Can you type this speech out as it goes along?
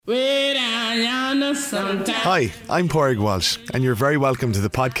Hi, I'm Padraig Walsh, and you're very welcome to the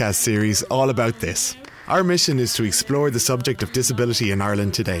podcast series All About This. Our mission is to explore the subject of disability in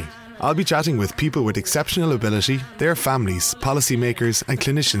Ireland today. I'll be chatting with people with exceptional ability, their families, policymakers and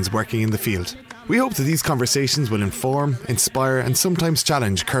clinicians working in the field. We hope that these conversations will inform, inspire and sometimes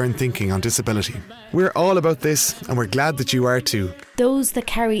challenge current thinking on disability. We're all about this and we're glad that you are too. Those that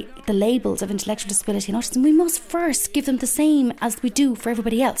carry the labels of intellectual disability and autism, we must first give them the same as we do for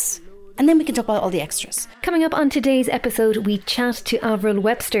everybody else. And then we can talk about all the extras. Coming up on today's episode, we chat to Avril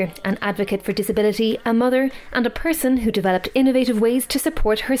Webster, an advocate for disability, a mother and a person who developed innovative ways to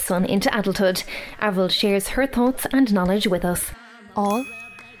support her son into adulthood. Avril shares her thoughts and knowledge with us. All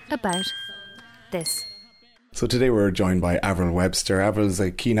about this. So today we're joined by Avril Webster. Avril is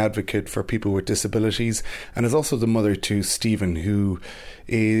a keen advocate for people with disabilities and is also the mother to Stephen, who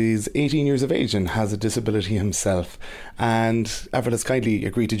is 18 years of age and has a disability himself. And Avril has kindly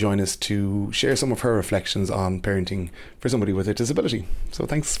agreed to join us to share some of her reflections on parenting for somebody with a disability. So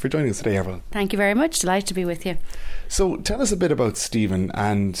thanks for joining us today, Avril. Thank you very much. Delighted to be with you. So tell us a bit about Stephen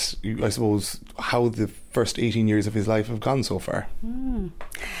and I suppose how the first 18 years of his life have gone so far.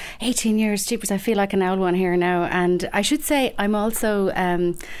 18 years, jeepers, I feel like an old one here now. And I should say I'm also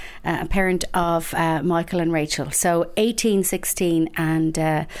a parent of Michael and Rachel. So 18, 16 and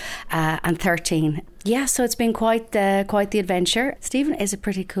 13. Yeah, so it's been quite the adventure. Stephen is a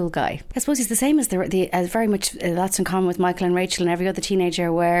pretty cool guy. I suppose he's the same as very much lots in common with Michael and Rachel and every other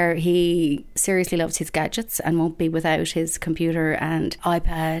teenager, where he seriously loves his gadgets and won't be without his computer and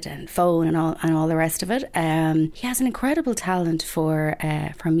iPad and phone and all the rest of it. He has an incredible talent for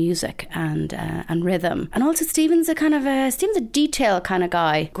music and rhythm. And also Stephen's a detail kind of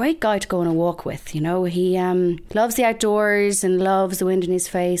guy. Great guy to go on a walk with. You know, he loves the outdoors and loves the wind in his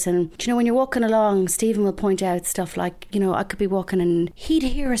face. And you know, when you're walking along, Stephen will point out stuff like, you know, I could be walking and he'd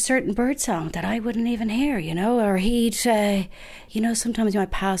hear a certain bird song that I wouldn't even hear, you know, or he'd, sometimes you might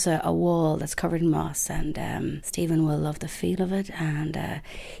pass a wall that's covered in moss and Stephen will love the feel of it and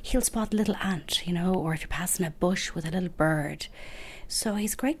he'll spot a little ant, you know, or if you're passing a bush with a little bird. So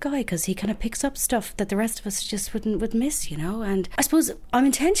he's a great guy because he kind of picks up stuff that the rest of us just would miss, you know. And I suppose I'm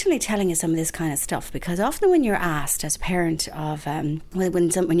intentionally telling you some of this kind of stuff because often when you're asked as a parent of when you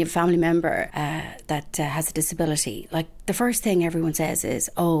have a family member that has a disability, like the first thing everyone says is,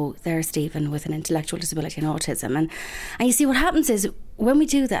 "Oh, there's Stephen with an intellectual disability and autism," and you see what happens is, when we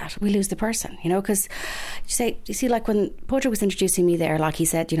do that, we lose the person, you know, because you see, like when Padraig was introducing me there, like he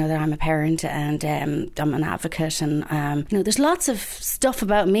said, you know, that I'm a parent and I'm an advocate and, you know, there's lots of stuff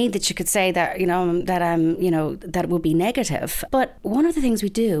about me that you could say that, you know, that would be negative. But one of the things we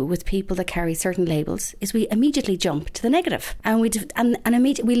do with people that carry certain labels is we immediately jump to the negative and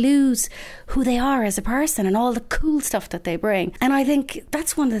we lose who they are as a person and all the cool stuff that they bring. And I think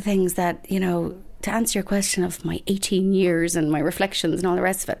that's one of the things that, you know, to answer your question of my 18 years and my reflections and all the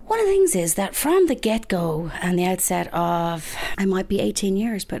rest of it, one of the things is that from the get-go and the outset of, I might be 18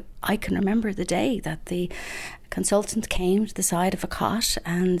 years, but I can remember the day that the consultant came to the side of a cot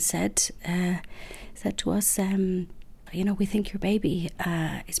and said to us, you know, we think your baby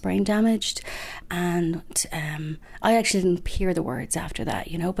is brain damaged. And I actually didn't hear the words after that,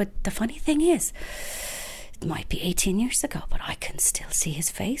 you know, but the funny thing is, it might be 18 years ago, but I can still see his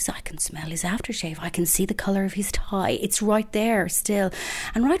face. I can smell his aftershave. I can see the colour of his tie. It's right there still.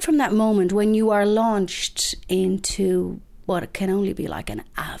 And right from that moment, when you are launched into what can only be like an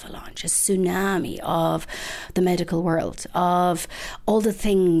avalanche, a tsunami of the medical world, of all the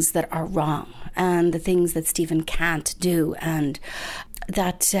things that are wrong and the things that Stephen can't do, and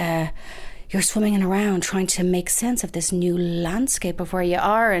that you're swimming around trying to make sense of this new landscape of where you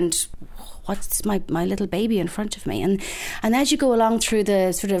are and what's my little baby in front of me. And as you go along through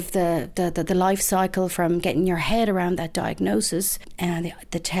the sort of the life cycle, from getting your head around that diagnosis and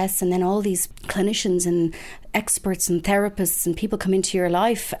the tests, and then all these clinicians and experts and therapists and people come into your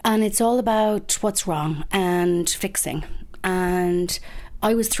life, and it's all about what's wrong and fixing. And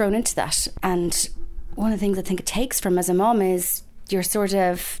I was thrown into that. And one of the things I think it takes from as a mom is your sort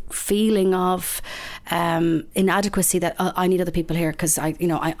of feeling of inadequacy, that I need other people here because I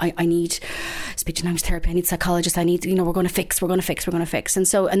need speech and language therapy, I need psychologists, I need, you know, we're going to fix. And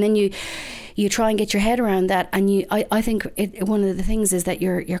so, and then you try and get your head around that, and I think one of the things is that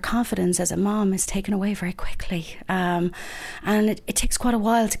your confidence as a mom is taken away very quickly, and it takes quite a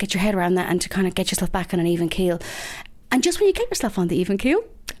while to get your head around that and to kind of get yourself back on an even keel. And just when you get yourself on the even keel,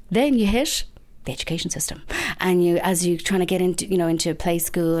 then you hit the education system, and as you trying to get into play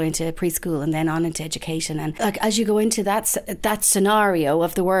school or into preschool and then on into education, and like as you go into that scenario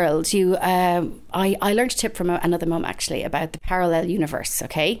of the world, I learned a tip from another mum actually about the parallel universe.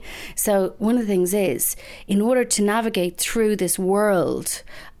 Okay, so one of the things is, in order to navigate through this world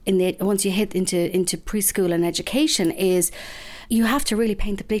once you hit into preschool and education, is you have to really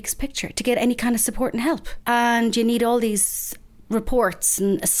paint the biggest picture to get any kind of support and help, and you need all these reports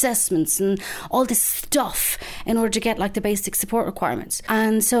and assessments and all this stuff in order to get like the basic support requirements.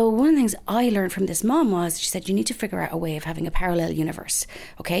 And so one of the things I learned from this mom was, she said, you need to figure out a way of having a parallel universe.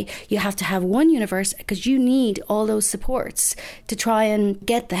 Okay, you have to have one universe because you need all those supports to try and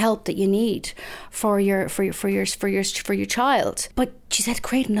get the help that you need for your child. But she said,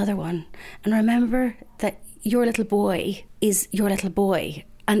 create another one, and remember that your little boy is your little boy,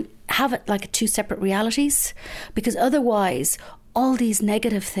 and have it like two separate realities, because otherwise all these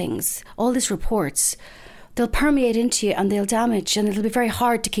negative things, all these reports, they'll permeate into you and they'll damage, and it'll be very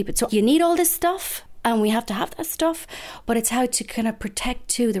hard to keep it. So you need all this stuff, and we have to have that stuff, but it's how to kind of protect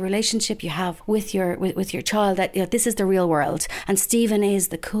too the relationship you have with your child, that this is the real world, and Stephen is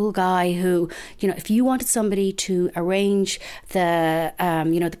the cool guy who, if you wanted somebody to arrange the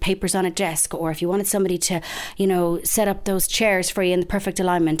the papers on a desk, or if you wanted somebody to set up those chairs for you in the perfect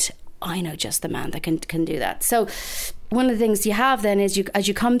alignment, I know just the man that can do that. So one of the things you have then is, as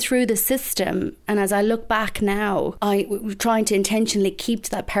you come through the system, and as I look back now, I'm trying to intentionally keep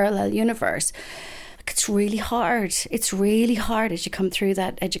to that parallel universe. It's really hard. It's really hard as you come through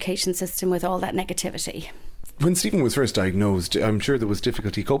that education system with all that negativity. When Stephen was first diagnosed, I'm sure there was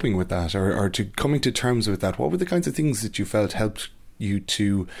difficulty coping with that, or to coming to terms with that. What were the kinds of things that you felt helped you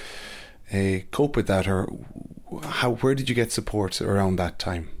to cope with that, or where did you get support around that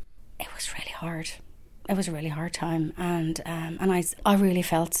time? It was really hard. It was a really hard time, and I really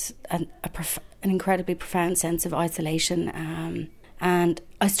felt an incredibly profound sense of isolation, and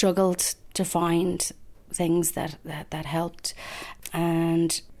I struggled to find things that helped.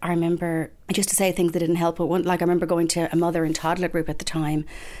 And I remember, just to say things that didn't help, but I remember going to a mother and toddler group at the time,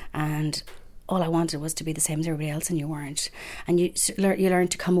 and all I wanted was to be the same as everybody else, and you weren't. And you learn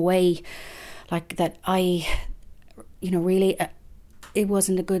to come away like that. Really, it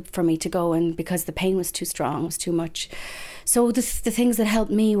wasn't good for me to go, and because the pain was too strong, was too much. So the things that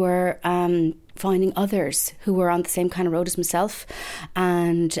helped me were finding others who were on the same kind of road as myself,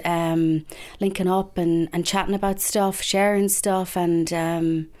 and linking up and chatting about stuff, sharing stuff. And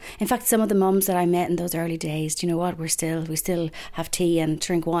in fact, some of the mums that I met in those early days, do you know what, we still have tea and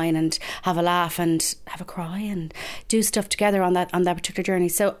drink wine and have a laugh and have a cry and do stuff together on that particular journey.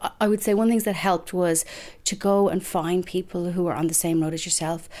 So I would say one of the things that helped was to go and find people who were on the same road as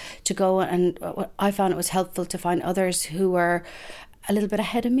yourself, to go, and I found it was helpful to find others who were a little bit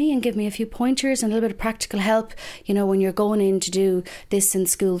ahead of me and give me a few pointers and a little bit of practical help. When you're going in to do this in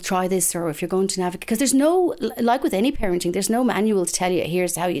school, try this, or if you're going to navigate, because there's no, like with any parenting, there's no manual to tell you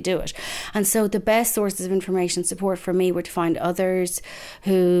here's how you do it. And so the best sources of information and support for me were to find others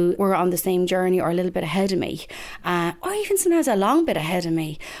who were on the same journey or a little bit ahead of me, or even sometimes a long bit ahead of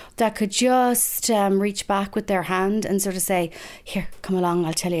me, that could just reach back with their hand and sort of say, here, come along,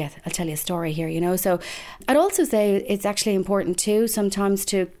 I'll tell you a story here, So I'd also say it's actually important too sometimes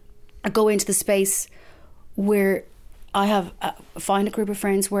to go into the space where I have find a group of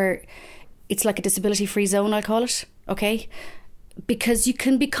friends where it's like a disability free zone, I call it, okay? Because you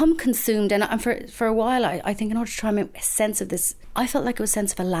can become consumed, and for a while I think in order to try and make a sense of this, I felt like it was a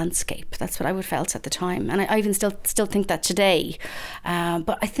sense of a landscape. That's what I would felt at the time, and I even still think that today.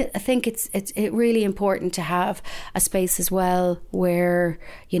 But I think it's really important to have a space as well where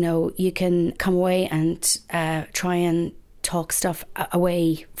you can come away and try and talk stuff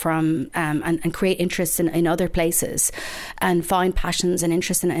away from and create interests in other places, and find passions and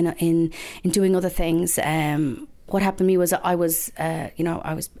interest in doing other things. What happened to me was I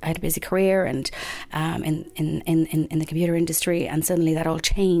had a busy career and in the computer industry, and suddenly that all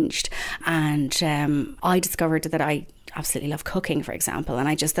changed, and I discovered that I absolutely love cooking, for example, and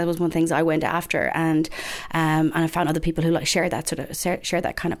that was one of the things I went after, and I found other people who share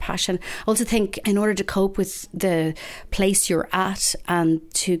that kind of passion. I also think in order to cope with the place you're at and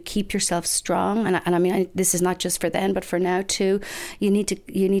to keep yourself strong, and I mean this is not just for then but for now too, you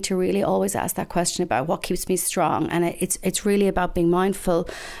need to really always ask that question about what keeps me strong, and it's really about being mindful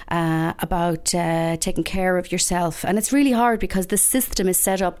about taking care of yourself. And it's really hard because the system is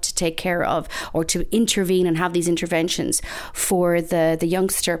set up to take care of or to intervene and have these interventions clinicians for the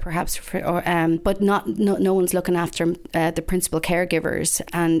youngster, perhaps, but no one's looking after the principal caregivers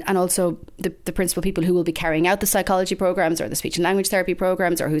and also the principal people who will be carrying out the psychology programs or the speech and language therapy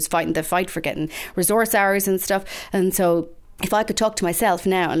programs, or who's fighting the fight for getting resource hours and stuff. And so if I could talk to myself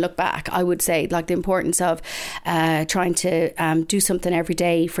now and look back, I would say like the importance of trying to do something every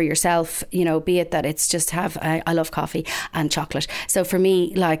day for yourself, be it that it's just I love coffee and chocolate. So for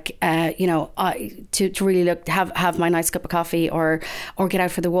me, like, to really have my nice cup of coffee or get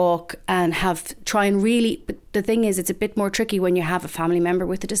out for the walk and try and really, but the thing is, it's a bit more tricky when you have a family member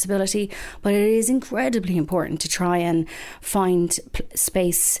with a disability, but it is incredibly important to try and find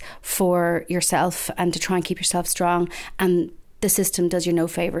space for yourself and to try and keep yourself strong. And the system does you no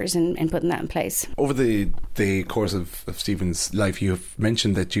favours in putting that in place. Over the course of Stephen's life, you have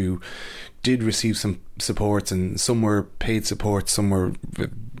mentioned that you did receive some supports, and some were paid supports, some were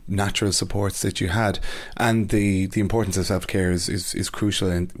natural supports that you had, and the importance of self-care is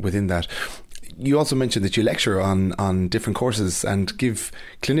crucial within that. You also mentioned that you lecture on different courses and give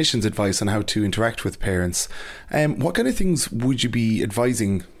clinicians advice on how to interact with parents. What kind of things would you be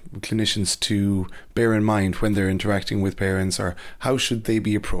advising clinicians to bear in mind when they're interacting with parents, or how should they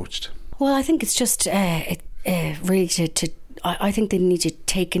be approached? Well, I think it's just really I think they need to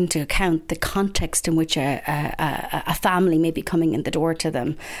take into account the context in which a family may be coming in the door to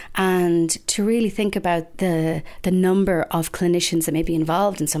them, and to really think about the number of clinicians that may be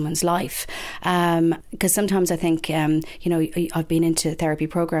involved in someone's life. Because sometimes I think, I've been into therapy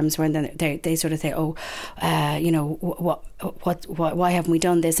programs where they sort of say, why haven't we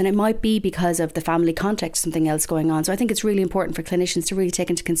done this? And it might be because of the family context, something else going on. So I think it's really important for clinicians to really take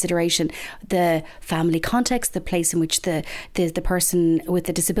into consideration the family context, the place in which the person with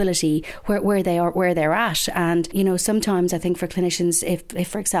the disability, where they're at. And sometimes I think for clinicians, if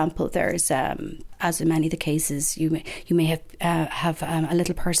for example there's as in many of the cases, you may have a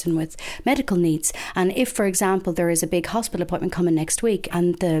little person with medical needs, and if for example there is a big hospital appointment coming next week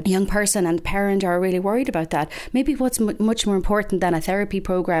and the young person and parent are really worried about that, maybe what's much more important than a therapy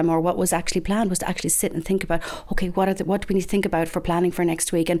program or what was actually planned was to actually sit and think about, okay, what do we need to think about for planning for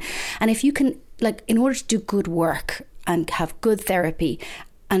next week, and if you can, like, in order to do good work and have good therapy,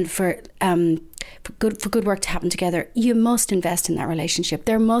 and for good work to happen together, you must invest in that relationship.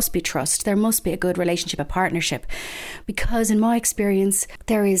 There must be trust. There must be a good relationship, a partnership, because in my experience,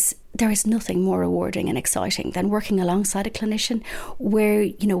 there is nothing more rewarding and exciting than working alongside a clinician, where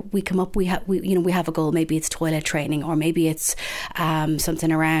we come up, we have a goal. Maybe it's toilet training, or maybe it's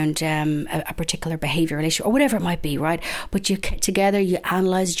something around a particular behavioural issue, or whatever it might be, right? But you get together, you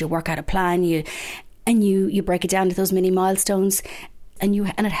analyse it, you work out a plan, you break it down to those mini milestones, and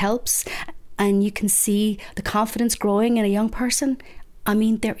it helps, and you can see the confidence growing in a young person. I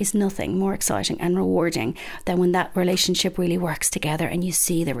mean, there is nothing more exciting and rewarding than when that relationship really works together and you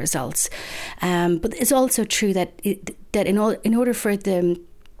see the results. But it's also true that in order for the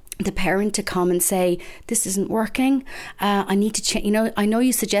parent to come and say, this isn't working, I need to change. I know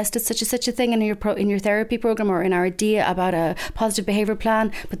you suggested such a thing in your therapy program or in our idea about a positive behaviour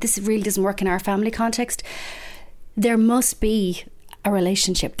plan, but this really doesn't work in our family context. There must be a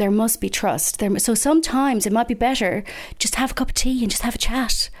relationship. There must be trust. So sometimes it might be better just have a cup of tea and just have a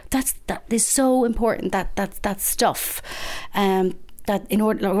chat. That is so important. That stuff. That in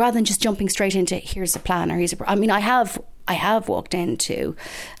order, rather than just jumping straight into here's a plan or here's a. I mean, I have walked into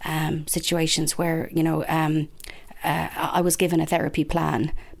situations where I was given a therapy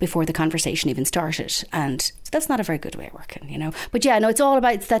plan before the conversation even started, and that's not a very good way of working, But yeah, no, it's all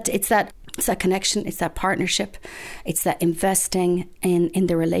about it's that connection, it's that partnership, it's that investing in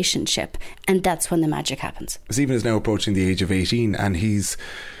the relationship, and that's when the magic happens. Stephen is now approaching the age of 18, and he's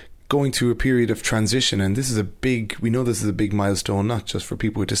going through a period of transition, and this is a big milestone, not just for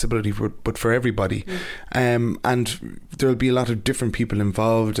people with disability, but for everybody. And there'll be a lot of different people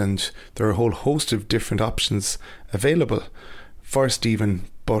involved, and there are a whole host of different options available for Stephen.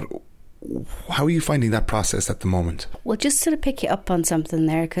 But how are you finding that process at the moment? Well, just to pick you up on something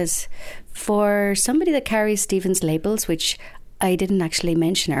there, because for somebody that carries Stephen's labels, which I didn't actually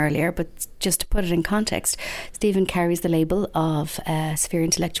mention earlier, but just to put it in context, Stephen carries the label of severe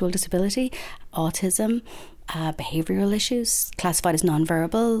intellectual disability, autism, behavioural issues, classified as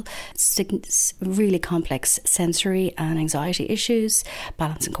non-verbal, really complex sensory and anxiety issues,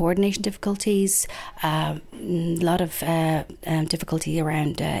 balance and coordination difficulties, a lot of difficulty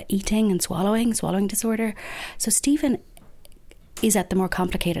around eating and swallowing disorder. So Stephen is at the more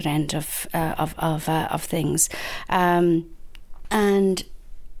complicated end of things. And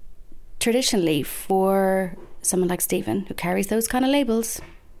traditionally, for someone like Stephen, who carries those kind of labels,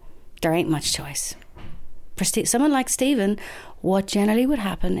 there ain't much choice. For someone like Stephen, what generally would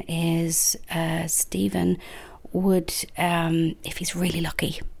happen is Stephen would, if he's really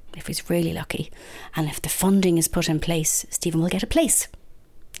lucky, and if the funding is put in place, Stephen will get a place.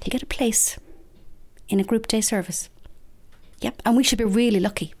 He'll get a place in a group day service. Yep, and we should be really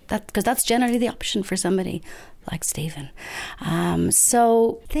lucky, because that's generally the option for somebody like Stephen.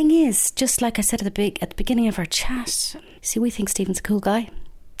 So thing is, just like I said at the beginning of our chat, see, we think Stephen's a cool guy.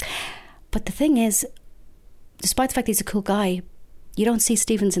 But the thing is, despite the fact that he's a cool guy, you don't see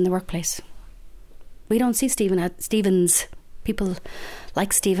Stevens in the workplace. We don't see Stevens, people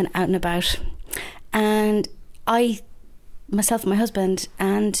like Stephen, out and about. And myself and my husband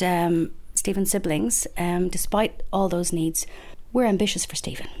and Stephen's siblings, despite all those needs, we're ambitious for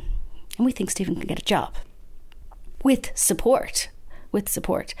Stephen. And we think Stephen can get a job with support.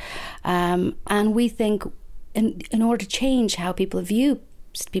 And we think in order to change how people view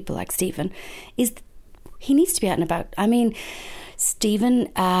people like Stephen, is he needs to be out and about. I mean,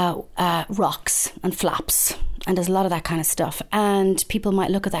 Stephen rocks and flaps and does a lot of that kind of stuff. And people might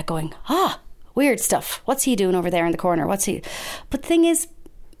look at that going, weird stuff. What's he doing over there in the corner? But the thing is,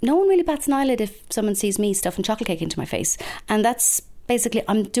 no one really bats an eyelid if someone sees me stuffing chocolate cake into my face. And that's basically,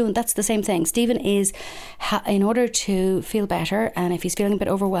 that's the same thing. Stephen is, in order to feel better, and if he's feeling a bit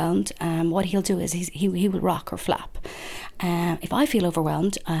overwhelmed, what he'll do is he will rock or flap. If I feel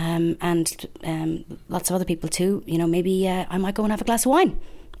overwhelmed, and lots of other people too, maybe I might go and have a glass of wine,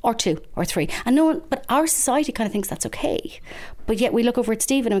 or 2 or 3. And no one, but our society kind of thinks that's okay. But yet we look over at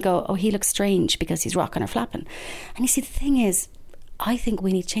Stephen and we go, he looks strange because he's rocking or flapping. And you see, the thing is, I think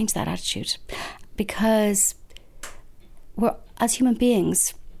we need to change that attitude, because as human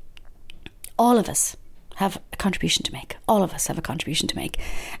beings, all of us have a contribution to make.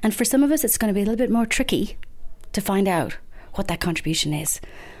 And for some of us, it's going to be a little bit more tricky to find out what that contribution is.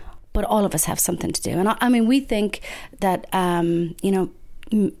 But all of us have something to do. And I mean, we think that,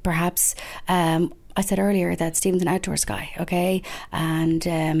 perhaps, I said earlier that Stephen's an outdoors guy, okay?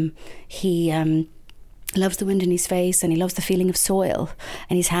 And he loves the wind in his face, and he loves the feeling of soil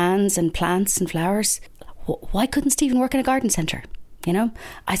in his hands and plants and flowers. Why couldn't Stephen work in a garden centre?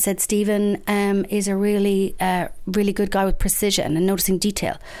 I said Stephen is a really good guy with precision and noticing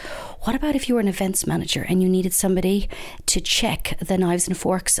detail. What about if you were an events manager and you needed somebody to check the knives and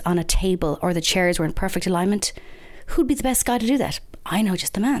forks on a table, or the chairs were in perfect alignment? Who'd be the best guy to do that? I know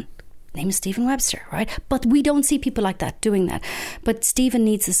just the man. Name is Avril Webster, right? But we don't see people like that doing that. But Stephen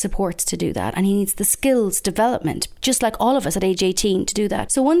needs the supports to do that, and he needs the skills development, just like all of us at age 18, to do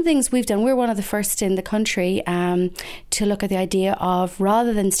that. So one of the things we've done, we're one of the first in the country to look at the idea of,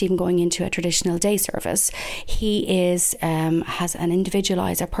 rather than Stephen going into a traditional day service, he has an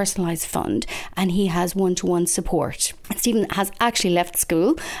individualised or personalised fund, and he has one-to-one support. And Stephen has actually left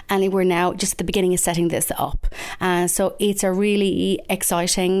school, and we're now just at the beginning of setting this up. So it's a really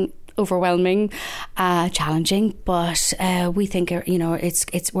exciting, overwhelming, challenging, but we think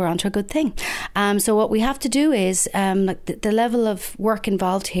we're onto a good thing. So what we have to do is the level of work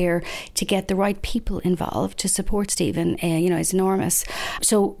involved here to get the right people involved to support Stephen is enormous.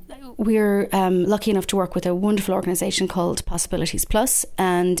 So we're lucky enough to work with a wonderful organisation called Possibilities Plus,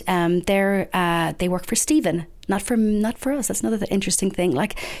 and they work for Stephen, not for us. That's another interesting thing.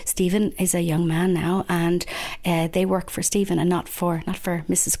 Like, Stephen is a young man now, and they work for Stephen and not for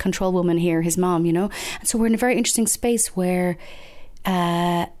Mrs. Control Woman here, his mom. And so we're in a very interesting space where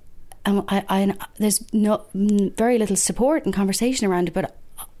there's very little support and conversation around it. But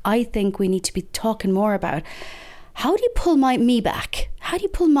I think we need to be talking more about, how do you pull me back? How do you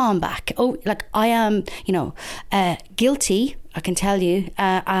pull mom back? I am, guilty, I can tell you,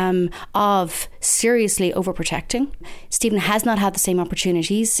 of seriously overprotecting. Stephen has not had the same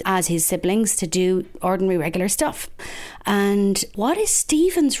opportunities as his siblings to do ordinary, regular stuff. And what is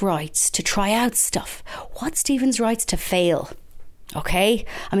Stephen's rights to try out stuff? What's Stephen's rights to fail? Okay,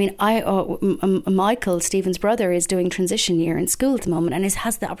 I mean, Michael, Stephen's brother, is doing transition year in school at the moment, and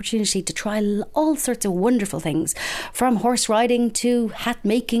has the opportunity to try all sorts of wonderful things, from horse riding to hat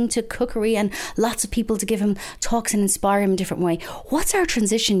making to cookery, and lots of people to give him talks and inspire him in a different way. What's our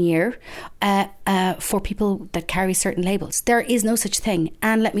transition year for people that carry certain labels? There is no such thing,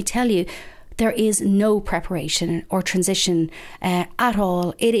 and let me tell you, there is no preparation or transition at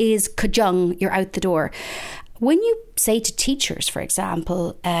all. It is kajung, you're out the door. When you say to teachers, for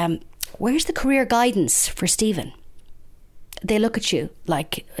example, where's the career guidance for Stephen? they look at you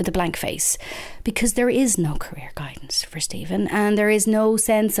like the blank face, because there is no career guidance for Stephen, and there is no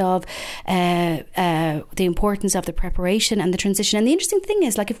sense of the importance of the preparation and the transition. And the interesting thing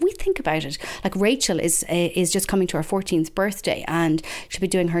is, like, if we think about it, like Rachel is just coming to her 14th birthday, and she'll be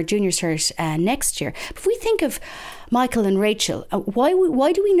doing her junior cert next year. But if we think of Michael and Rachel,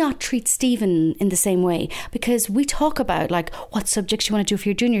 why do we not treat Stephen in the same way? Because we talk about, like, what subjects you want to do for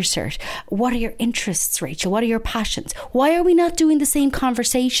your junior cert. What are your interests, Rachel? What are your passions? Why are we not doing the same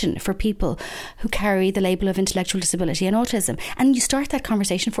conversation for people who carry the label of intellectual disability and autism? And you start that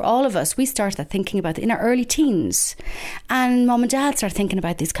conversation for all of us. We start that thinking about it in our early teens, and mom and dad start thinking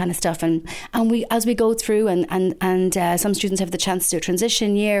about this kind of stuff. And we, as we go through, and some students have the chance to do a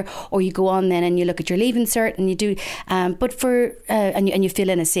transition year, or you go on then and you look at your leaving cert and you do. But for and you fill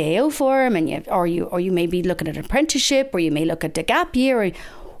in a CAO form, and you may be looking at an apprenticeship, or you may look at the gap year. Or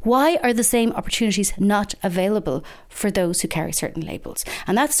why are the same opportunities not available for those who carry certain labels?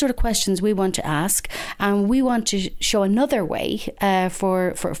 And that's sort of questions we want to ask, and we want to show another way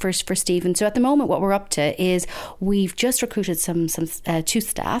for Stephen. So at the moment, what we're up to is we've just recruited some 2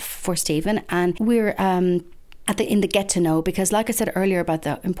 staff for Stephen, and we're in the get to know, because like I said earlier about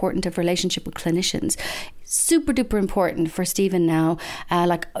the importance of relationship with clinicians, super duper important for Stephen now.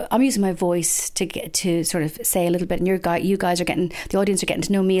 Like, I'm using my voice to get to sort of say a little bit, and you guys are getting, the audience are getting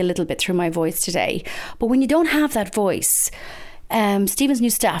to know me a little bit through my voice today. But when you don't have that voice, Stephen's new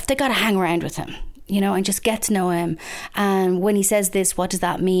staff, they got to hang around with him, and just get to know him. And when he says this, what does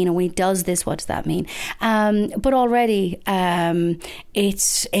that mean? And when he does this, what does that mean? But already,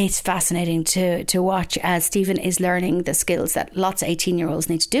 it's fascinating to watch as Stephen is learning the skills that lots of 18-year-olds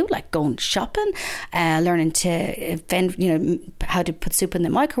need to do, like going shopping, learning to how to put soup in the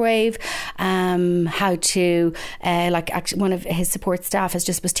microwave, how to one of his support staff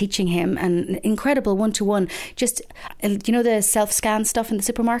was teaching him an incredible one-to-one, just the self-scan stuff in the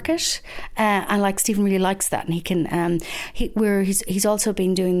supermarket, and like Stephen really likes that, and he can he's also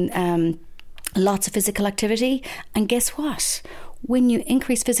been doing lots of physical activity. And guess what? When you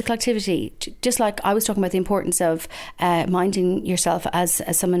increase physical activity, just like I was talking about the importance of minding yourself as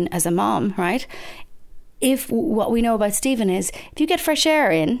a mom, right? If what we know about Stephen is, if you get fresh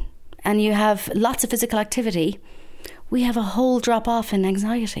air in and you have lots of physical activity, we have a whole drop off in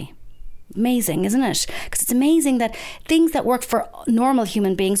anxiety. Amazing, isn't it? Because it's amazing that things that work for normal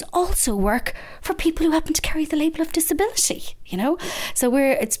human beings also work for people who happen to carry the label of disability. So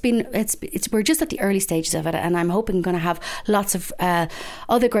we're just at the early stages of it, and I'm hoping going to have lots of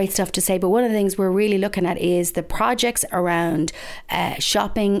other great stuff to say. But one of the things we're really looking at is the projects around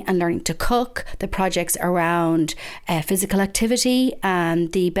shopping and learning to cook, the projects around physical activity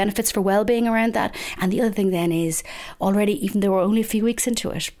and the benefits for well-being around that. And the other thing then is, already, even though we're only a few weeks into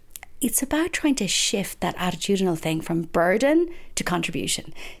it, it's about trying to shift that attitudinal thing from burden to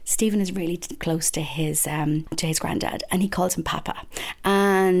contribution. Stephen is really close to his granddad, and he calls him Papa.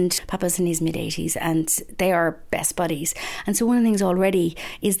 And Papa's in his mid-80s, and they are best buddies. And so one of the things already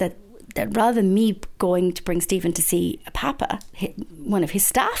is that rather than me going to bring Stephen to see Papa, one of his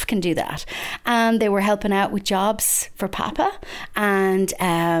staff can do that. And they were helping out with jobs for Papa, and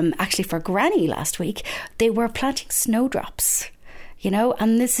actually for Granny last week, they were planting snowdrops.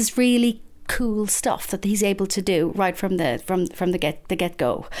 And this is really cool stuff that he's able to do right from the get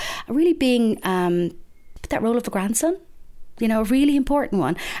go. Really being that role of a grandson, a really important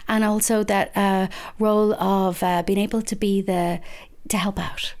one, and also that role of being able to be to help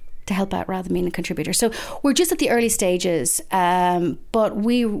out rather than being a contributor. So we're just at the early stages, but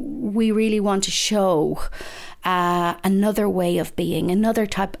we really want to show another way of being,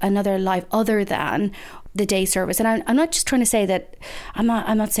 another life other than the day service. And I'm not just trying to say that, I'm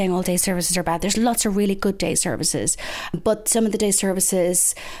not saying all day services are bad. There's lots of really good day services, but some of the day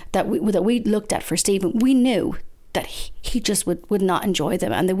services that we looked at for Stephen, we knew that he just would not enjoy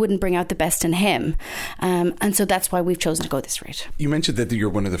them, and they wouldn't bring out the best in him. And so that's why we've chosen to go this route. You mentioned that you're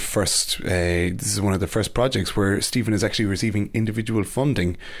one of the first, this is one of the first projects where Stephen is actually receiving individual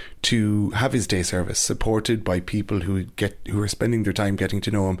funding to have his day service supported by people who are spending their time getting to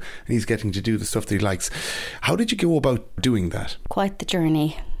know him, and he's getting to do the stuff that he likes. How did you go about doing that? Quite the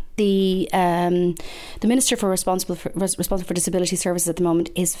journey. The Minister responsible for disability services at the moment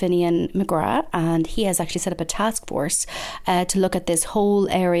is Finian McGrath, and he has actually set up a task force to look at this whole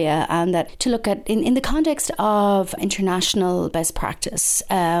area, and that to look at in the context of international best practice.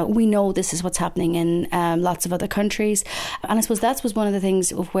 We know this is what's happening in lots of other countries, and I suppose that was one of the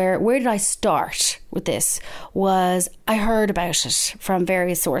things of where did I start? with this was I heard about it from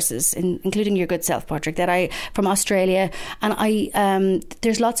various sources, including your good self, Padraig, from Australia. And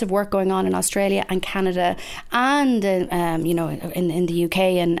there's lots of work going on in Australia and Canada and, in the UK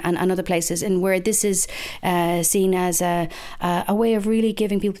and other places, and where this is seen as a way of really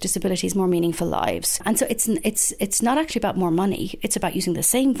giving people with disabilities more meaningful lives. And so it's not actually about more money. It's about using the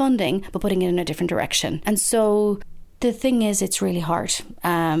same funding but putting it in a different direction. And so the thing is, it's really hard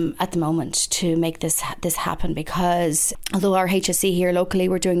at the moment to make this happen, because although our HSC here locally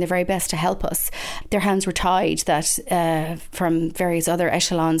were doing their very best to help us, their hands were tied that from various other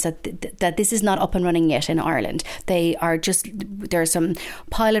echelons that this is not up and running yet in Ireland. There are some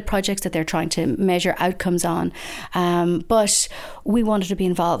pilot projects that they're trying to measure outcomes on, but we wanted to be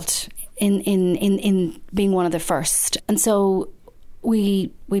involved in being one of the first, and so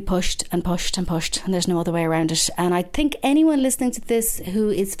we pushed and pushed and pushed, and there's no other way around it. And I think anyone listening to this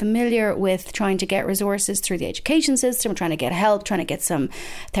who is familiar with trying to get resources through the education system, trying to get help, trying to get some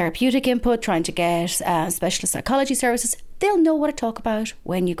therapeutic input, trying to get specialist psychology services, they'll know what to talk about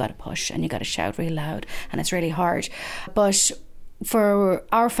when you got to push and you got to shout really loud, and it's really hard. But for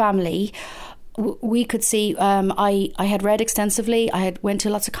our family, we could see, I had read extensively, I had went to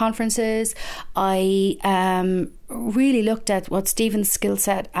lots of conferences, I really looked at what Stephen's skill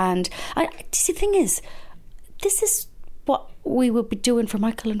set, and the thing is, this is what we would be doing for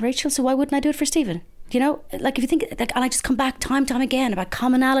Michael and Rachel, so why wouldn't I do it for Stephen? You know, like if you think, and I just come back time again about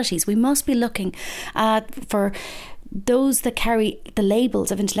commonalities. We must be looking for those that carry the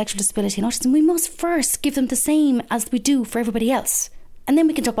labels of intellectual disability and autism. We must first give them the same as we do for everybody else. And then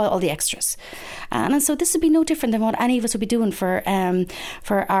we can talk about all the extras. And so this would be no different than what any of us would be doing for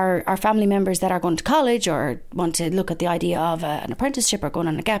our family members that are going to college or want to look at the idea of an apprenticeship or going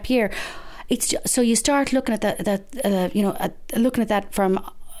on a gap year. So you start looking at looking at that from,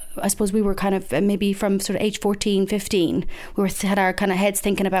 I suppose we were kind of maybe from sort of age 14, 15, we had our kind of heads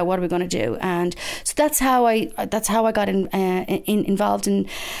thinking about what are we going to do. And so that's how I got involved in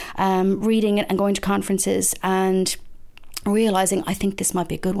reading and going to conferences and realising I think this might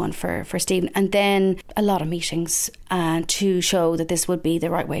be a good one for Stephen, and then a lot of meetings to show that this would be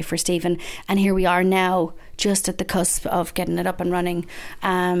the right way for Stephen. And here we are now, just at the cusp of getting it up and running,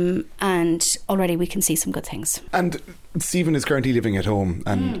 and already we can see some good things. And Stephen is currently living at home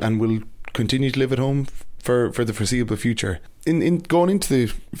and will continue to live at home for the foreseeable future. In going into the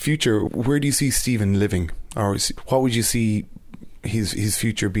future, where do you see Stephen living, or what would you see his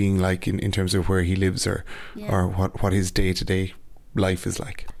future being like in terms of where he lives, or what his day-to-day life is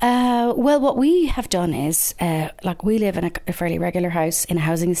like? Well, what we have done is we live in a fairly regular house in a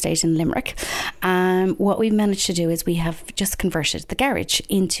housing estate in Limerick. What we've managed to do is we have just converted the garage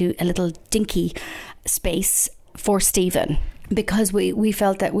into a little dinky space for Stephen, because we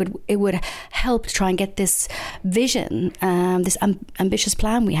felt that it would help try and get this vision, this ambitious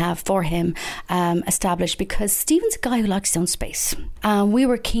plan we have for him established, because Stephen's a guy who likes his own space. We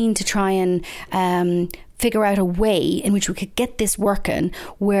were keen to try and figure out a way in which we could get this working,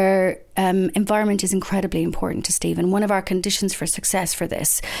 where environment is incredibly important to Stephen. One of our conditions for success for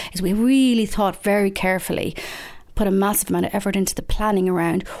this is we really thought very carefully, put a massive amount of effort into the planning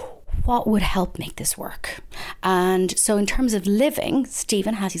around what would help make this work. And so in terms of living,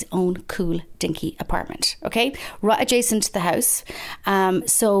 Stephen has his own cool dinky apartment, okay, right adjacent to the house,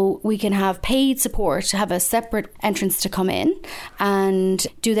 so we can have paid support to have a separate entrance to come in and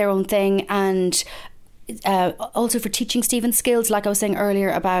do their own thing, and also for teaching Stephen skills, like I was saying earlier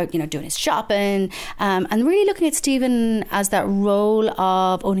about, doing his shopping, and really looking at Stephen as that role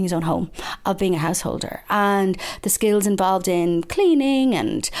of owning his own home, of being a householder, and the skills involved in cleaning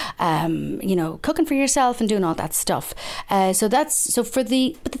and cooking for yourself and doing all that stuff. But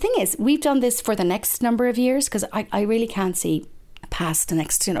the thing is, we've done this for the next number of years, because I really can't see past the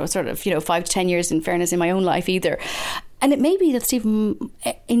next 5 to 10 years, in fairness, in my own life either. And it may be that Stephen,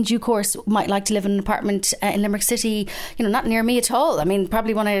 in due course, might like to live in an apartment in Limerick City, not near me at all. I mean,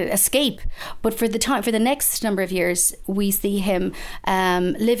 probably want to escape. But for the next number of years, we see him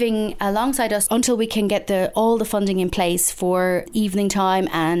living alongside us until we can get all the funding in place for evening time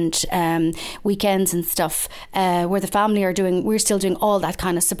and weekends and stuff, where the family we're still doing all that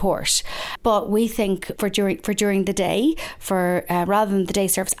kind of support. But we think for during the day, rather than the day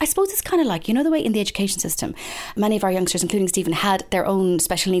service, I suppose it's kind of like, the way in the education system, many of our youngsters, including Stephen, had their own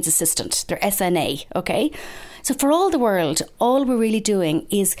special needs assistant, their SNA, okay? So for all the world, all we're really doing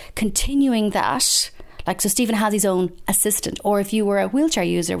is continuing that. So Stephen has his own assistant, or if you were a wheelchair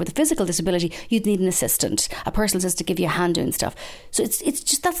user with a physical disability, you'd need an assistant, a personal assistant to give you a hand doing stuff. So it's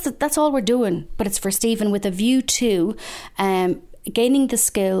just that's all we're doing, but it's for Stephen with a view to gaining the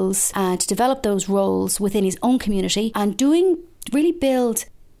skills to develop those roles within his own community and really build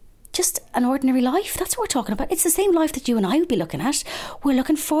just an ordinary life. That's what we're talking about. It's the same life that you and I would be looking at. We're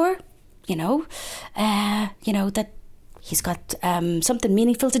looking for, that he's got something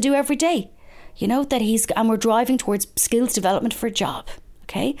meaningful to do every day. And we're driving towards skills development for a job.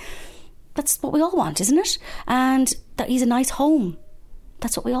 Okay, that's what we all want, isn't it? And that he's a nice home.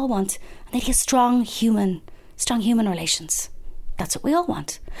 That's what we all want. And that he has strong human relations. That's what we all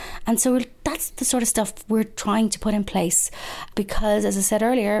want. And so that's the sort of stuff we're trying to put in place, because, as I said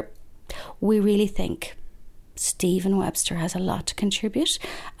earlier, we really think Stephen Webster has a lot to contribute,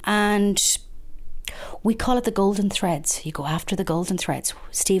 and we call it the golden threads. You go after the golden threads.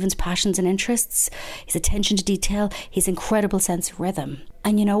 Stephen's passions and interests, his attention to detail, his incredible sense of rhythm.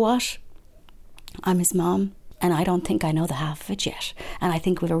 And you know what? I'm his mom, and I don't think I know the half of it yet. And I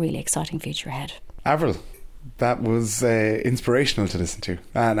think we have a really exciting future ahead. Avril, that was inspirational to listen to.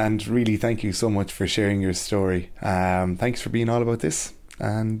 And really, thank you so much for sharing your story. Thanks for being all about this.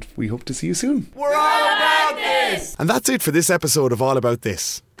 And we hope to see you soon. We're all about this! And that's it for this episode of All About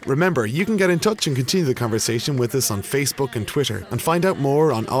This. Remember, you can get in touch and continue the conversation with us on Facebook and Twitter, and find out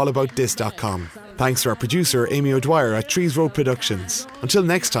more on allaboutthis.com. Thanks to our producer Amy O'Dwyer at Trees Road Productions. Until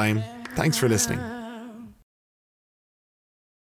next time, thanks for listening.